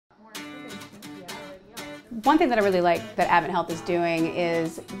One thing that I really like that AdventHealth is doing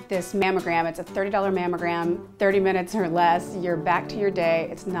is this mammogram. It's a $30 mammogram, 30 minutes or less. You're back to your day.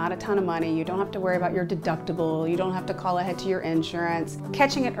 It's not a ton of money. You don't have to worry about your deductible. You don't have to call ahead to your insurance.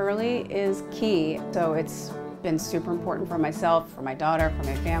 Catching it early is key. So it's been super important for myself, for my daughter, for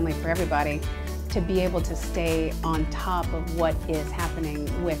my family, for everybody to be able to stay on top of what is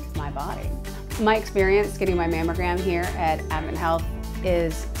happening with my body. My experience getting my mammogram here at AdventHealth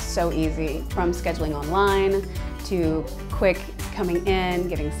is so easy, from scheduling online to quick coming in,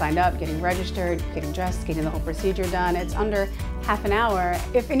 getting signed up, getting registered, getting dressed, getting the whole procedure done. It's under half an hour.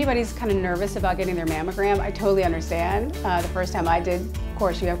 If anybody's kind of nervous about getting their mammogram, I totally understand. The first time I did, of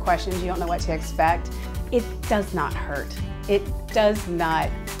course, you have questions, you don't know what to expect. It does not hurt. It does not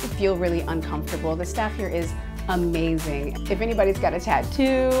feel really uncomfortable. The staff here is amazing. If anybody's got a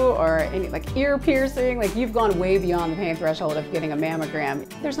tattoo or any ear piercing, you've gone way beyond the pain threshold of getting a mammogram.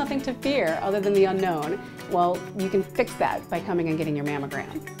 There's nothing to fear other than the unknown. Well, you can fix that by coming and getting your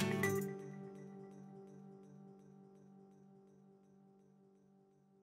mammogram.